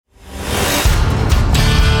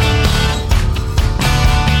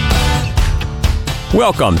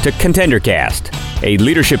Welcome to ContenderCast, a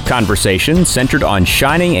leadership conversation centered on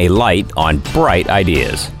shining a light on bright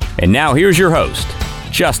ideas. And now here's your host,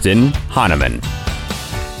 Justin Hahnemann.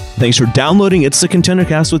 Thanks for downloading. It's the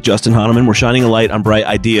ContenderCast with Justin Hahnemann. We're shining a light on bright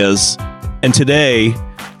ideas. And today,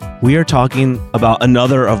 we are talking about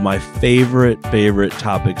another of my favorite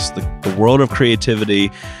topics, the world of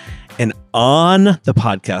creativity. And on the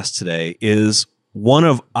podcast today is one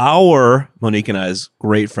of our, Monique and I's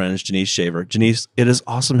great friends, Janice Shaver. Janice, it is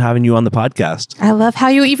awesome having you on the podcast. I love how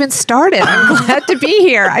you even started. I'm glad to be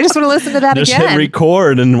here. I just want to listen to that just again. Just hit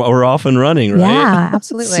record and we're off and running, right? Yeah,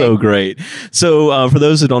 absolutely. So great. So for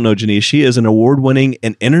those who don't know Janice, she is an award-winning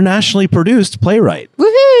and internationally produced playwright.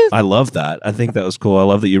 Woohoo! I love that. I think that was cool. I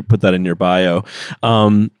love that you put that in your bio.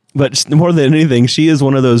 But more than anything, she is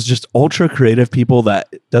one of those just ultra creative people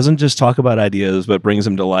that doesn't just talk about ideas, but brings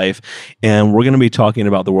them to life. And we're going to be talking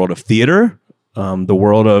about the world of theater, the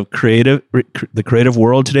world of the creative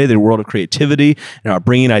world today, the world of creativity, and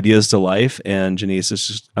bringing ideas to life. And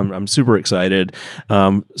Janice, I'm super excited.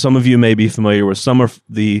 Some of you may be familiar with some of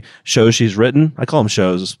the shows she's written. I call them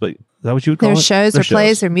shows, but is that what you would call it? There's shows or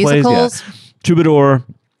plays or musicals. Yeah. Troubadour,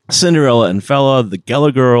 Cinderella and Fella, The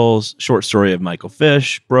Geller Girls, short story of Michael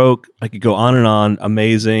Fish, Broke. I could go on and on.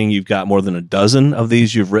 Amazing. You've got more than a dozen of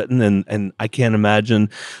these you've written, and I can't imagine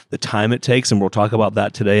the time it takes, and we'll talk about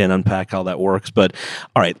that today and unpack how that works. But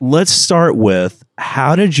all right, let's start with,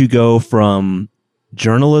 how did you go from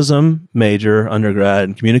journalism major, undergrad,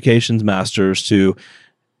 and communications masters to,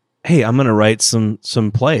 hey, I'm going to write some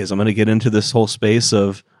plays. I'm going to get into this whole space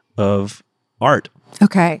of art.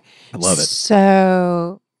 Okay. I love it.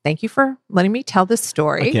 So thank you for letting me tell this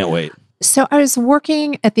story. I can't wait. So I was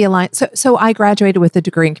working at the Alliance. So I graduated with a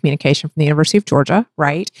degree in communication from the University of Georgia,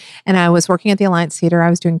 right? And I was working at the Alliance Theater. I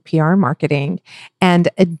was doing PR and marketing. And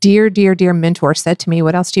a dear mentor said to me,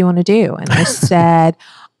 "What else do you want to do?" And I said,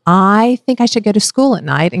 "I think I should go to school at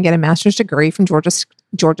night and get a master's degree from Georgia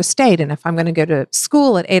State. And if I'm going to go to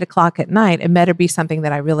school at 8:00 at night, it better be something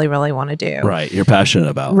that I really want to do." Right. You're passionate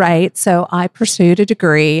about. Right. So I pursued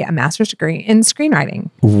a master's degree in screenwriting.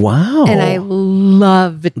 Wow. And I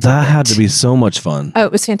loved it. That had to be so much fun. Oh,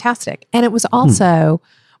 it was fantastic. And it was also,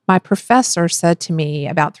 my professor said to me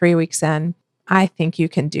about 3 weeks in, "I think you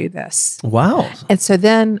can do this." Wow. And so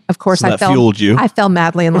then, of course, So that fueled you. I fell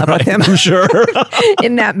madly in love with him. I'm sure.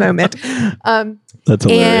 In that moment. That's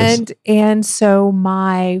hilarious. And so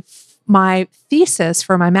my thesis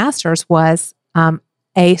for my master's was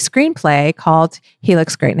a screenplay called He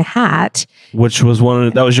Looks Great in a Hat. Which was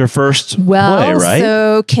that was your first play, right?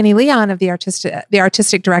 So Kenny Leon, of the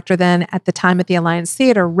artistic director then at the time at the Alliance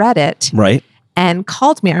Theater, read it. Right. And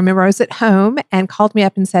called me. I remember I was at home and called me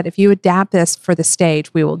up and said, "If you adapt this for the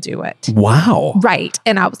stage, we will do it." Wow. Right.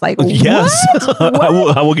 And I was like, yes, what?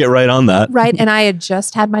 I will get right on that. Right. And I had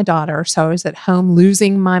just had my daughter. So I was at home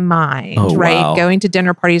losing my mind, right? Wow. Going to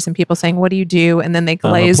dinner parties and people saying, "What do you do?" And then they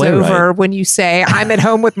glaze over when you say, "I'm at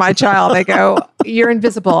home with my child." They go, "You're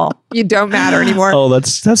invisible. You don't matter anymore." Oh,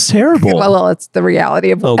 that's terrible. Well, it's the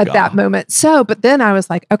reality of at that moment. So, but then I was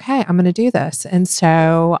like, okay, I'm going to do this. And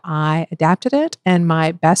so I adapted it. And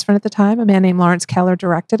my best friend at the time, a man named Lawrence Keller,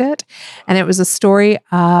 directed it. And it was a story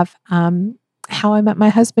of how I met my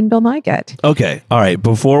husband, Bill Nygut. Okay. All right.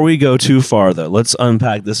 Before we go too far, though, let's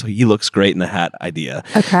unpack this "he looks great in a hat" idea.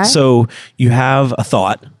 Okay. So you have a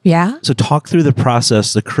thought. Yeah. So talk through the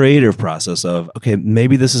process, the creative process of, okay,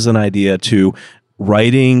 maybe this is an idea, to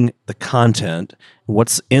writing the content,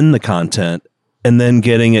 what's in the content, and then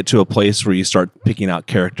getting it to a place where you start picking out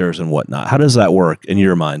characters and whatnot. How does that work in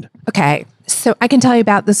your mind? Okay. So I can tell you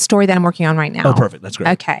about the story that I'm working on right now. Oh, perfect. That's great.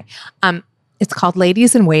 Okay. It's called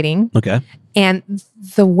Ladies in Waiting. Okay. And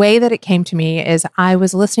the way that it came to me is I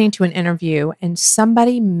was listening to an interview and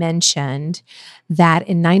somebody mentioned that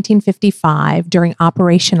in 1955, during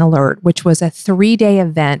Operation Alert, which was a 3-day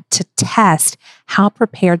event to test how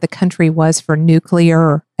prepared the country was for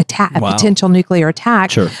nuclear attack, a potential nuclear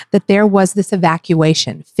attack, Sure. that there was this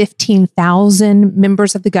evacuation. 15,000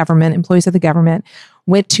 members of the government, employees of the government,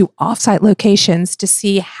 went to offsite locations to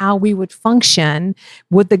see how we would function.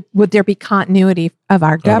 Would there be continuity of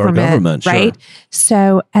our government, right? Sure.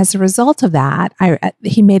 So as a result of that,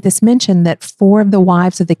 he made this mention that 4 of the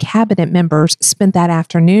wives of the cabinet members spent that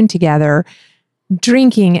afternoon together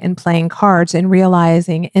drinking and playing cards and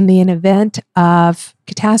realizing in the event of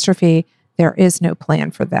catastrophe, there is no plan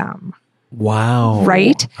for them. Wow.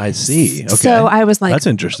 Right? I see. Okay. So I was like, that's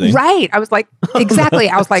interesting. Right. I was like, exactly.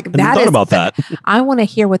 I was like, I thought about that. I want to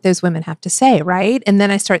hear what those women have to say. Right. And then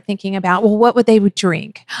I start thinking about, well, what would they would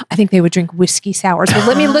drink? I think they would drink whiskey sours. Well,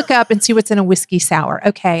 let me look up and see what's in a whiskey sour.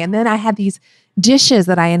 Okay. And then I had these dishes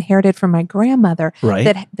that I inherited from my grandmother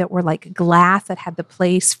Right. that were like glass that had the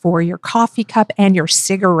place for your coffee cup and your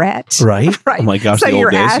cigarette. Right. Right. Oh my gosh, So the old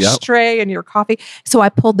your days. Yep. ashtray and your coffee. So I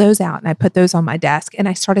pulled those out and I put those on my desk and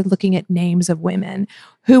I started looking at names of women.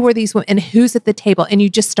 Who were these women and who's at the table? And you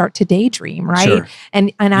just start to daydream, right? Sure.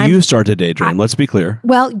 And I'm You start to daydream. Let's be clear.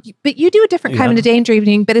 well, but you do a different kind Yeah. of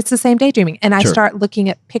daydreaming, but it's the same daydreaming. And I Sure. start looking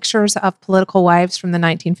at pictures of political wives from the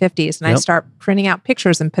 1950s and I Yep. start printing out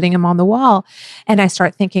pictures and putting them on the wall. And I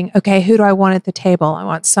start thinking, okay, who do I want at the table? I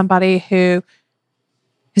want somebody who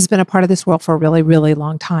has been a part of this world for a really, really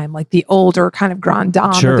long time, like the older kind of grand dame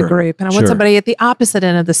of Sure. the group. And I want Sure. somebody at the opposite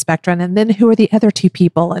end of the spectrum. And then who are the other two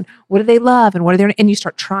people? And what do they love? And what are their, and you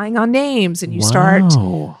start trying on names and you start,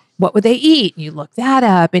 Wow. what would they eat? And you look that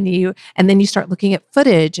up and then you start looking at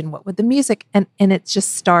footage and what would the music, and it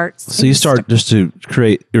just starts. So you start just to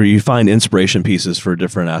create, or you find inspiration pieces for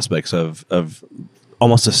different aspects of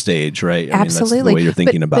almost a stage, right? I mean, Absolutely. that's the way you're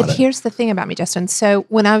thinking about but it. here's the thing about me, Justin. So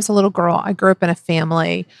when I was a little girl, I grew up in a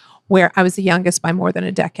family where I was the youngest by more than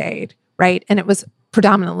a decade, right? And it was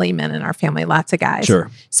predominantly men in our family, lots of guys. Sure.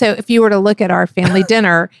 So if you were to look at our family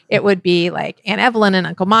dinner, it would be like Aunt Evelyn and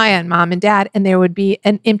Uncle Maya and Mom and Dad, and there would be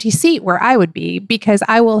an empty seat where I would be because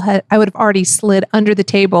I would have already slid under the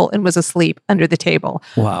table and was asleep under the table.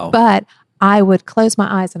 Wow. But I would close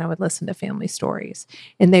my eyes and I would listen to family stories.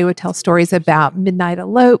 And they would tell stories about midnight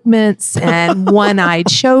elopements and one-eyed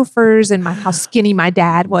chauffeurs and how skinny my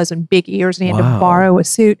dad was and big ears and he had Wow. to borrow a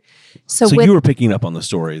suit. So you were picking up on the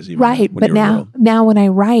stories, even right. when But you were little. now when I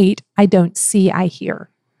write, I don't see, I hear.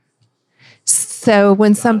 So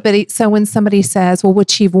when somebody says, well, would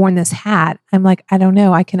she have worn this hat? I'm like, I don't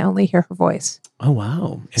know. I can only hear her voice. Oh,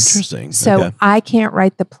 wow. Interesting. So Okay. I can't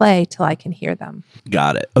write the play till I can hear them.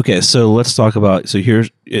 Got it. Okay, so let's talk about, so here's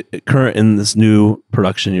current in this new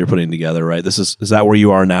production you're putting together, right? Is that where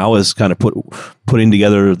you are now, is kind of putting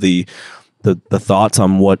together the thoughts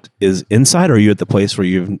on what is inside, or are you at the place where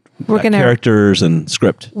you've got characters and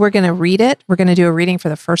script? We're going to read it. We're going to do a reading for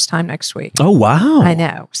the first time next week. Oh, wow. I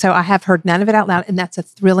know. So I have heard none of it out loud. And that's a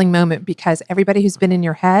thrilling moment because everybody who's been in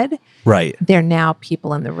your head, Right. they're now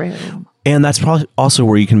people in the room. And that's probably also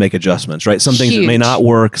where you can make adjustments, right? Some things that may Huge. not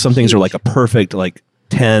work. Some things are like a perfect, like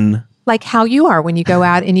 10. Like how you are when you go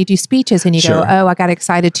out and you do speeches and you Sure. go, oh, I got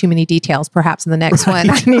excited, too many details. Perhaps in the next one,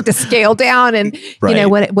 I need to scale down. And, Right.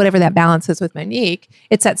 whatever that balance is with Monique,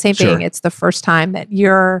 it's that same Sure. thing. It's the first time that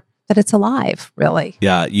it's alive, really.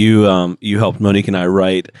 Yeah, you helped Monique and I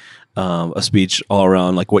write a speech all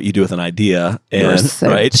around like what you do with an idea, and You're so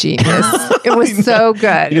right, genius. It was so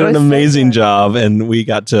good. you did It an was so amazing good. job, and we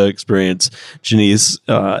got to experience Janice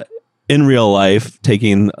in real life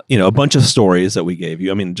taking a bunch of stories that we gave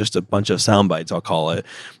you. I mean, just a bunch of sound bites, I'll call it.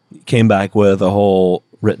 Came back with a whole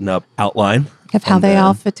written up outline Of how and they then-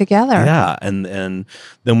 all fit together. Yeah, and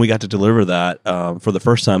then we got to deliver that for the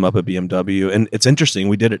first time up at BMW, and it's interesting.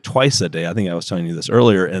 We did it twice that day. I think I was telling you this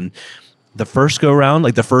earlier, and the first go round,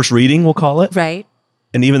 like the first reading, we'll call it, Right.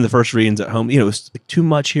 and even the first readings at home, it was like too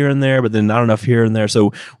much here and there, but then not enough here and there.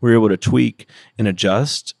 So we were able to tweak and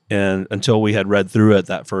adjust, and until we had read through it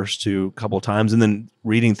that first couple times, and then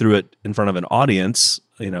reading through it in front of an audience,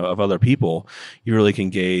 of other people, you really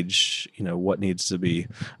can gauge, what needs to be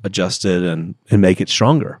adjusted and make it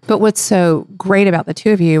stronger. But what's so great about the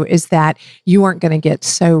two of you is that you aren't going to get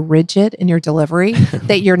so rigid in your delivery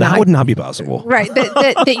that you're That not would not be possible. right.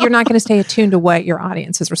 That you're not going to stay attuned to what your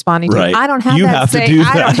audience is responding to. Right. I don't have You that have to same. do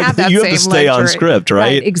I don't that. have that You have same to stay on luxury. script,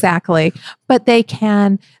 right? Exactly. But they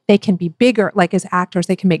can be bigger. Like as actors,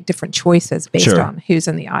 they can make different choices based Sure. on who's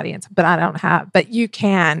in the audience. But I don't have. But you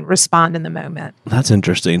can respond in the moment. That's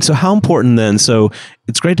interesting. So how important then? So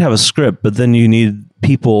it's great to have a script, but then you need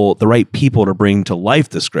the right people to bring to life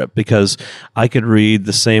the script, because I could read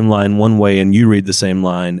the same line one way and you read the same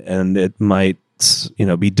line, and it might,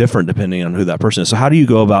 be different depending on who that person is. So how do you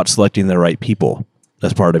go about selecting the right people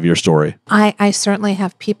as part of your story? I certainly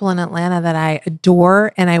have people in Atlanta that I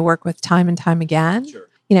adore and I work with time and time again. Sure.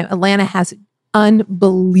 Atlanta has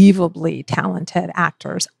unbelievably talented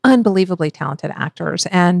actors.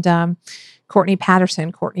 And Courtney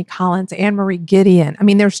Patterson, Courtney Collins, Anne-Marie Gideon. I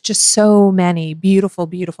mean, there's just so many beautiful,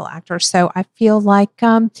 beautiful actors. So I feel like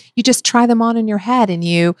you just try them on in your head and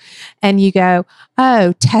you go,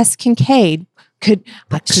 oh, Tess Kincaid. Could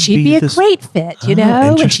she be a great fit,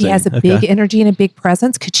 And she has a big energy and a big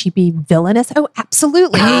presence. Could she be villainous? Oh,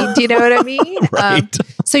 absolutely. Do you know what I mean? Right.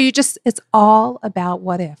 So it's all about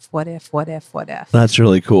what if. That's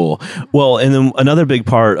really cool. Well, and then another big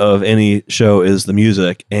part of any show is the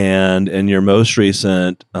music. And in your most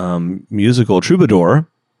recent musical, Troubadour,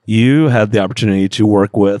 you had the opportunity to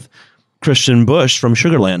work with Christian Bush from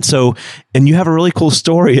Sugarland. So, and you have a really cool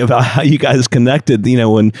story about how you guys connected. You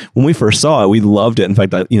know, when we first saw it, we loved it. In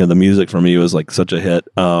fact, the music for me was like such a hit.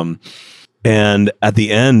 And at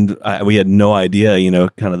the end, we had no idea,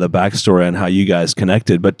 kind of the backstory on how you guys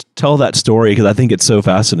connected. But tell that story because I think it's so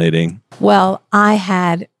fascinating. Well, I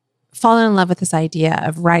had fallen in love with this idea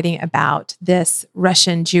of writing about this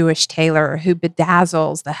Russian Jewish tailor who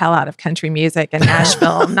bedazzles the hell out of country music in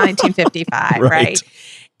Nashville in 1955, right?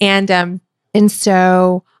 And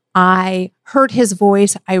so I heard his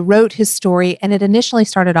voice, I wrote his story, and it initially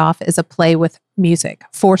started off as a play with music,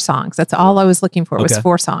 4 songs. That's all I was looking for was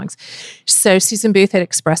 4 songs. So Susan Booth had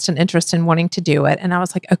expressed an interest in wanting to do it. And I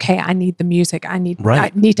was like, okay, I need the music. I need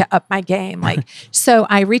to up my game. So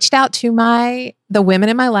I reached out to the women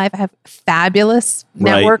in my life. I have a fabulous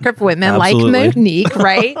network of women like Monique,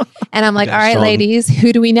 right? And I'm like, all right, ladies,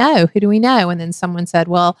 who do we know? Who do we know? And then someone said,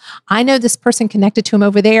 well, I know this person connected to him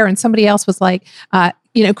over there. And somebody else was like,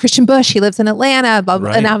 Christian Bush, he lives in Atlanta. Blah,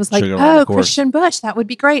 blah. And I was like, Christian Bush, that would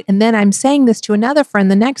be great. And then I'm saying this to another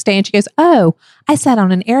friend the next day and she goes, oh, I sat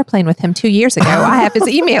on an airplane with him 2 years ago. I have his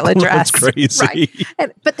email address. That's crazy.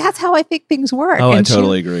 Right. But that's how I think things work. Oh, I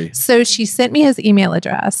totally agree. So she sent me his email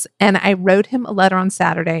address and I wrote him a letter on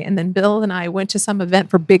Saturday. And then Bill and I went to some event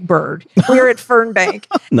for Big Bird. We were at Fernbank.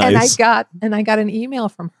 Nice. And I got an email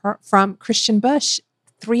from Christian Bush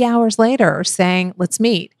 3 hours later saying, let's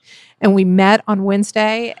meet. And we met on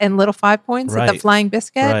Wednesday in Little Five Points at the Flying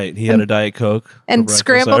Biscuit. Right. He had a Diet Coke. And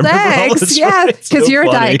scrambled eggs. Yeah. Because you're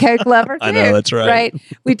a Diet Coke lover too. I know, that's right. Right.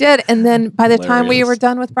 We did. And then by the time we were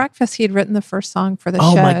done with breakfast, he had written the first song for the show.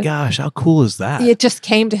 Oh my gosh. How cool is that? It just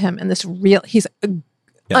came to him in this he's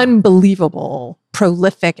unbelievable,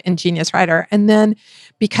 prolific and genius writer. And then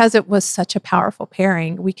because it was such a powerful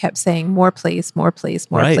pairing, we kept saying more please, more please,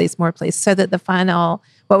 more please, more please. So that the final,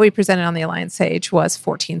 what we presented on the Alliance stage was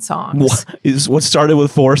 14 songs. What started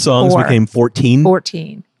with 4 songs became 14?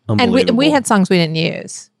 14. And we had songs we didn't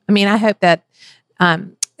use. I mean, I hope that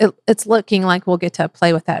it's looking like we'll get to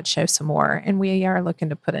play with that show some more. And we are looking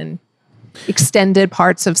to put in extended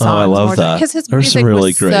parts of songs. Oh, I love that. Because his There's some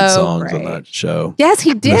really great songs great. on that show. Yes,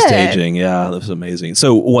 he did. The staging, that was amazing.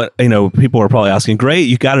 So what, people are probably asking, great,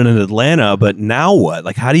 you got it in Atlanta, but now what?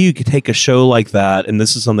 Like, how do you take a show like that? And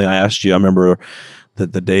this is something I asked you, I remember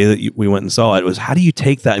that the day that we went and saw it was, how do you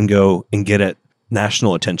take that and go and get it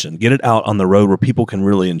national attention, get it out on the road where people can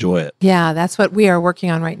really enjoy it? Yeah, that's what we are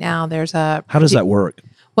working on right now. How does that work?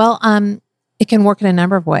 Well, it can work in a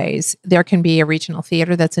number of ways. There can be a regional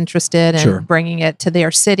theater that's interested in bringing it to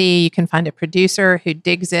their city. You can find a producer who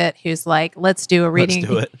digs it, who's like, let's do a reading.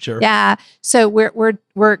 Let's do it. Sure. Yeah. So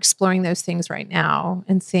we're exploring those things right now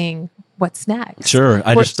and seeing what's next. Sure.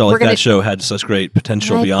 I just felt like that show had such great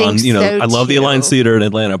potential beyond, I love the Alliance Theater in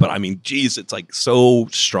Atlanta, but I mean, geez, it's like so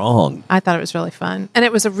strong. I thought it was really fun. And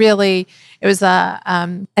it was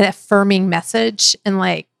an affirming message. And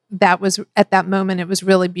like, that was at that moment, it was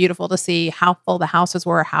really beautiful to see how full the houses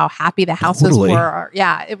were, how happy the houses were.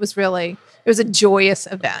 Yeah, it was a joyous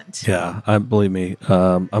event. Yeah, believe me.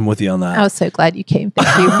 I'm with you on that. I was so glad you came.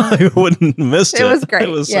 Thank you. I wouldn't have missed it. It was great. It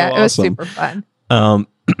was it was awesome. super fun.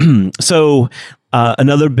 So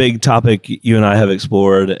another big topic you and I have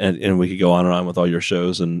explored, and we could go on and on with all your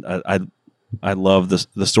shows, and I love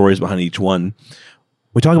the stories behind each one.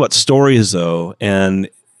 We talk about stories though, and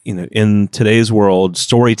in today's world,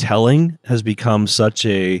 storytelling has become such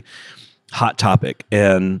a hot topic.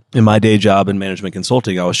 And in my day job in management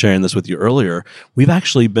consulting, I was sharing this with you earlier, we've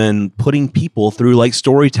actually been putting people through like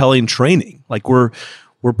storytelling training. Like we're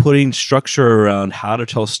putting structure around how to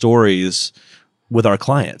tell stories with our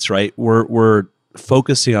clients, right? We're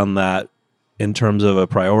focusing on that in terms of a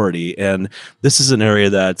priority. And this is an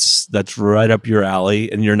area that's right up your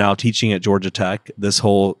alley, and you're now teaching at Georgia Tech, this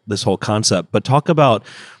whole concept. But talk about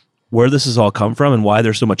where this has all come from and why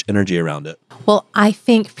there's so much energy around it. Well, I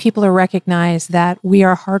think people are recognize that we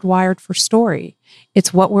are hardwired for story.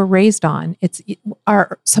 It's what we're raised on. It's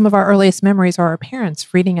some of our earliest memories are our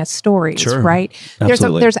parents reading us stories, right?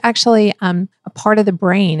 Absolutely. There's actually a part of the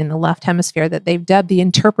brain in the left hemisphere that they've dubbed the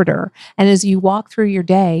interpreter. And as you walk through your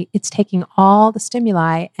day, it's taking all the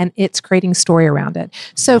stimuli and it's creating story around it.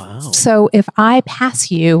 So if I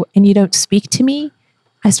pass you and you don't speak to me,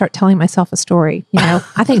 I start telling myself a story.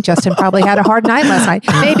 I think Justin probably had a hard night last night.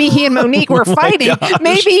 Maybe he and Monique were fighting.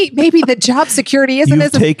 Maybe the job security isn't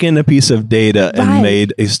You've taken a piece of data and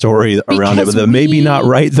made a story around it, but maybe not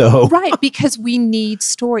right though. Right, because we need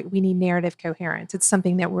story. We need narrative coherence. It's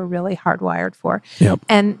something that we're really hardwired for. Yep.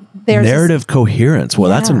 And there's narrative coherence.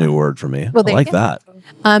 Well, that's a new word for me. I like that.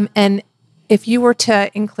 And if you were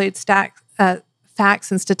to include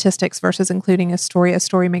facts and statistics versus including a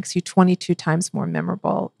story makes you 22 times more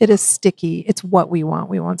memorable. It is sticky. It's what we want.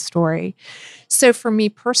 We want story. So for me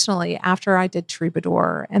personally, after I did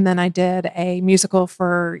Troubadour and then I did a musical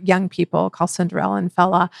for young people called Cinderella and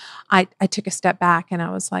Fella, I took a step back and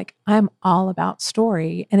I was like, I'm all about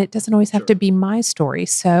story, and it doesn't always have to be my story.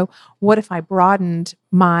 So what if I broadened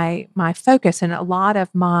my focus? And a lot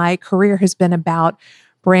of my career has been about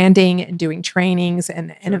branding and doing trainings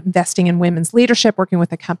and investing in women's leadership, working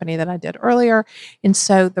with a company that I did earlier. And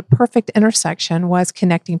so the perfect intersection was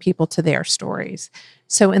connecting people to their stories.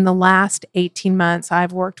 So in the last 18 months,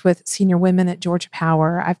 I've worked with senior women at Georgia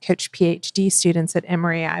Power. I've coached PhD students at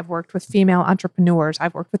Emory. I've worked with female entrepreneurs.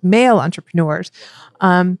 I've worked with male entrepreneurs.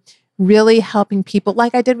 Really helping people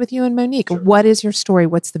like I did with you and Monique. Sure. What is your story?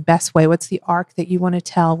 What's the best way? What's the arc that you want to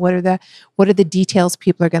tell? What are the details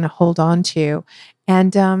people are going to hold on to?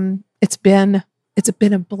 And it's been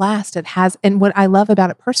a blast. It has. And what I love about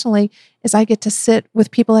it personally is I get to sit with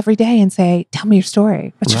people every day and say, tell me your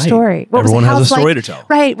story. What's your story? Everyone has a story to tell.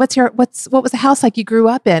 Right. What was the house like you grew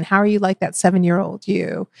up in? How are you like that 7-year-old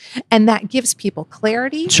you? And that gives people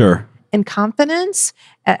clarity. Sure. And confidence.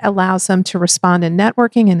 Allows them to respond in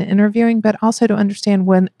networking and interviewing, but also to understand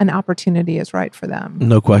when an opportunity is right for them.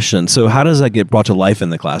 No question. So how does that get brought to life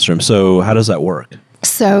in the classroom? So how does that work?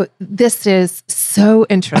 So this is so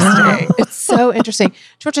interesting. It's so interesting.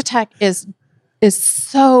 Georgia Tech is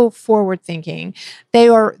so forward thinking. They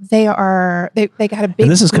got a big.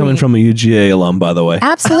 And this is coming from a UGA alum, by the way.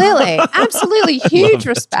 Absolutely, huge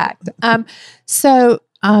respect. So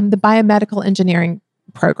the biomedical engineering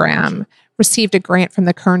program received a grant from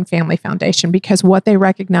the Kern Family Foundation because what they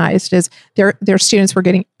recognized is their students were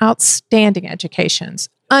getting outstanding educations,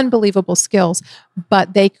 unbelievable skills,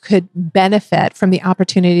 but they could benefit from the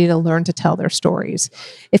opportunity to learn to tell their stories.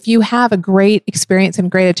 If you have a great experience and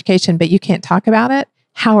great education, but you can't talk about it,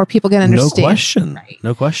 how are people going to understand? No question. Right.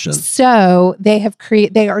 No question. So they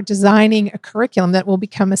are designing a curriculum that will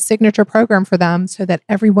become a signature program for them so that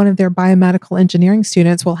every one of their biomedical engineering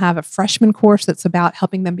students will have a freshman course that's about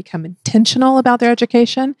helping them become intentional about their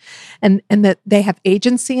education and that they have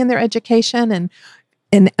agency in their education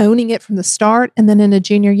and owning it from the start. And then in a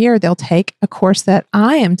junior year, they'll take a course that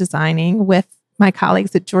I am designing with my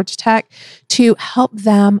colleagues at Georgia Tech to help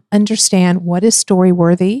them understand what is story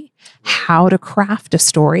worthy, how to craft a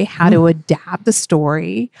story, how to adapt the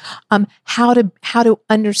story, how to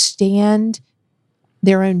understand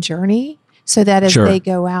their own journey so that as they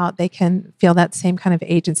go out, they can feel that same kind of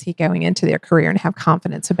agency going into their career and have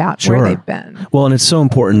confidence about where they've been. Well, and it's so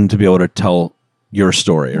important to be able to tell your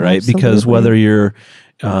story, right? Absolutely. Because whether you're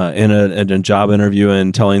in a job interview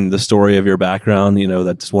and telling the story of your background,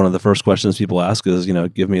 that's one of the first questions people ask is,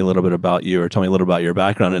 give me a little bit about you or tell me a little about your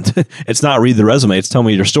background. And it's not read the resume, it's tell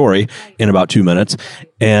me your story in about 2 minutes.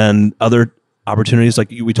 And other opportunities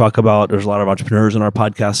like we talk about, there's a lot of entrepreneurs in our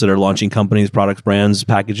podcast that are launching companies, products, brands,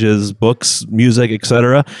 packages, books, music,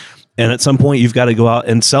 etc. And at some point, you've got to go out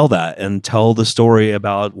and sell that and tell the story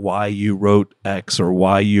about why you wrote X or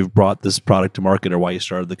why you've brought this product to market or why you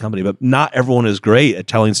started the company. But not everyone is great at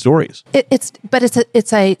telling stories.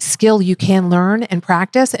 It's a skill you can learn and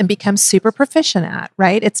practice and become super proficient at,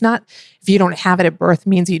 right? It's not if you don't have it at birth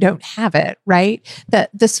means you don't have it, right?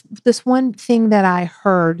 This one thing that I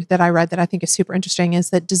heard that I read that I think is super interesting is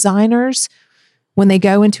that designers, when they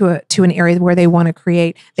go into an area where they want to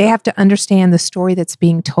create, they have to understand the story that's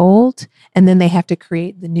being told, and then they have to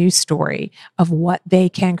create the new story of what they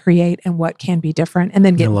can create and what can be different, and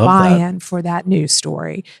then get buy-in for that new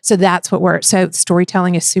story. So that's what so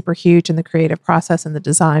storytelling is super huge in the creative process and the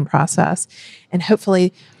design process. And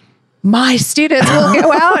hopefully my students will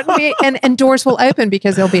go out and doors will open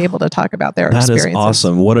because they'll be able to talk about their experiences. That is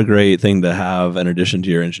awesome. What a great thing to have in addition to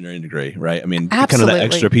your engineering degree, right? I mean, Absolutely. Kind of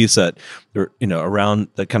the extra piece that, around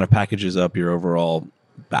that kind of packages up your overall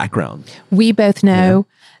background. We both know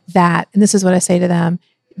that, and this is what I say to them,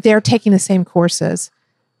 they're taking the same courses.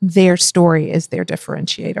 Their story is their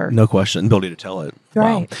differentiator. No question. Ability to tell it.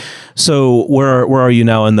 Right. Wow. So where are you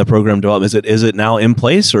now in the program development? Is it now in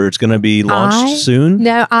place or it's going to be launched soon?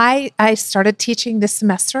 No, I started teaching this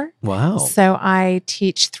semester. Wow. So I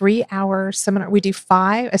teach 3-hour seminar. We do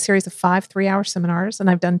a series of 5 3-hour seminars, and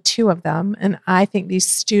I've done 2 of them. And I think these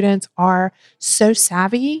students are so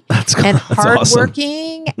savvy and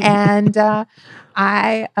hardworking. Awesome.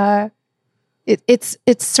 And It's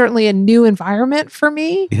certainly a new environment for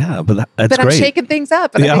me. Yeah, but that's great. I'm shaking things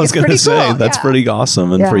up. And I was going to say, cool. That's pretty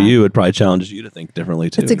awesome. And for you, it probably challenges you to think differently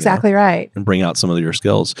too. That's exactly right. And bring out some of your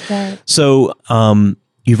skills. Right. So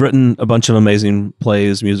you've written a bunch of amazing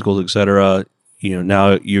plays, musicals, etc.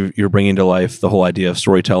 now you're bringing to life the whole idea of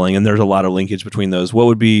storytelling, and there's a lot of linkage between those. What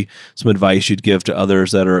would be some advice you'd give to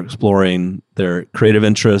others that are exploring their creative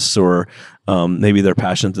interests or maybe their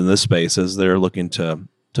passions in this space as they're looking to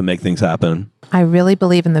make things happen? I really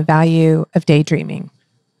believe in the value of daydreaming.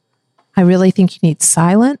 I really think you need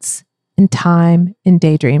silence and time in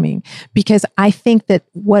daydreaming, because I think that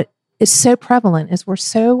what is so prevalent is we're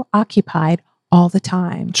so occupied all the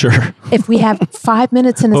time. Sure. If we have 5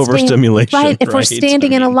 minutes in a overstimulation, right? If we're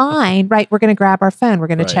standing in a line, right, we're going to grab our phone. We're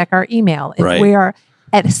going to check our email. If we are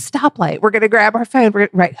at a stoplight, we're going to grab our phone.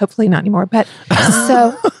 Right? Hopefully not anymore. But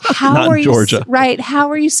so how are you? Georgia. Right?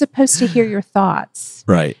 How are you supposed to hear your thoughts?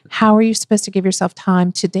 Right. How are you supposed to give yourself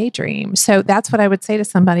time to daydream? So that's what I would say to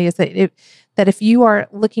somebody is that if you are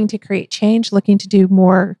looking to create change, looking to do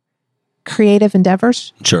more creative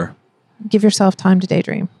endeavors, sure, give yourself time to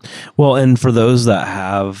daydream. Well, and for those that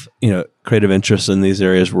have, creative interests in these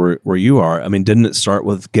areas where you are, I mean, didn't it start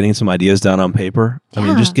with getting some ideas down on paper? Yeah.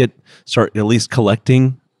 I mean, start at least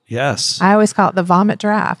collecting. Yes. I always call it the vomit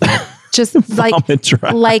draft. Just Vomit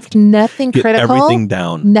draft. like nothing Get critical. everything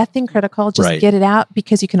down. Nothing critical. Just get it out,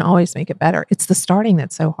 because you can always make it better. It's the starting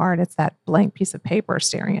that's so hard. It's that blank piece of paper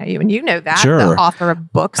staring at you. And you know that, Sure. the author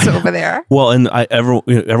of books over there. Well, and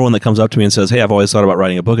everyone that comes up to me and says, "Hey, I've always thought about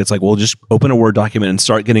writing a book," it's like, well, just open a Word document and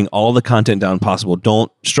start getting all the content down possible.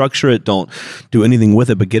 Don't structure it. Don't do anything with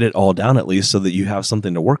it, but get it all down at least so that you have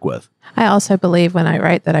something to work with. I also believe when I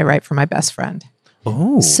write that I write for my best friend.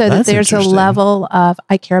 Oh, so that there's a level of,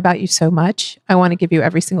 I care about you so much. I want to give you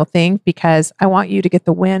every single thing because I want you to get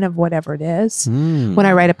the win of whatever it is. When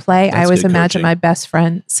I write a play, I always imagine my best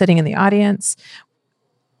friend sitting in the audience.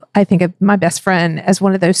 I think of my best friend as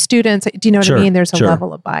one of those students. Do you know what I mean? There's a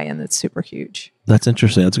level of buy-in that's super huge. That's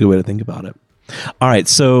interesting. That's a good way to think about it. All right.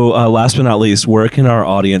 So last but not least, where can our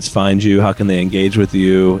audience find you? How can they engage with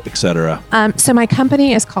you, et cetera? So my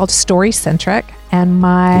company is called StoryCentric, and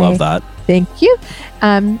love that. Thank you.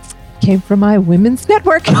 Came from my women's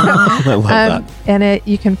network. I love that. And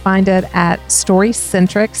you can find it at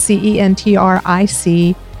StoryCentric,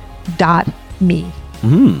 CENTRIC.me.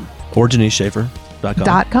 Or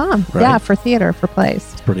JaniceSchaefer.com. Right? Yeah, for theater, for plays.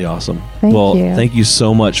 It's pretty awesome. Thank you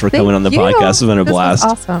so much for coming on the podcast. It's been a blast.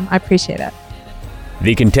 This was awesome. I appreciate it.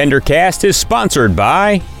 The Contender Cast is sponsored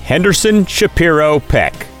by Henderson Shapiro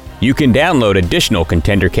Peck. You can download additional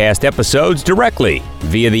Contender Cast episodes directly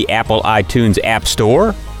via the Apple iTunes App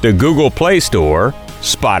Store, the Google Play Store,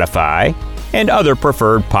 Spotify, and other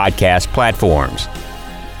preferred podcast platforms.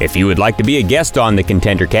 If you would like to be a guest on the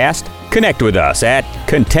Contender Cast, connect with us at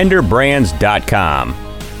contenderbrands.com.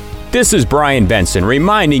 This is Brian Benson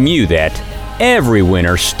reminding you that every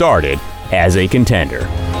winner started as a contender.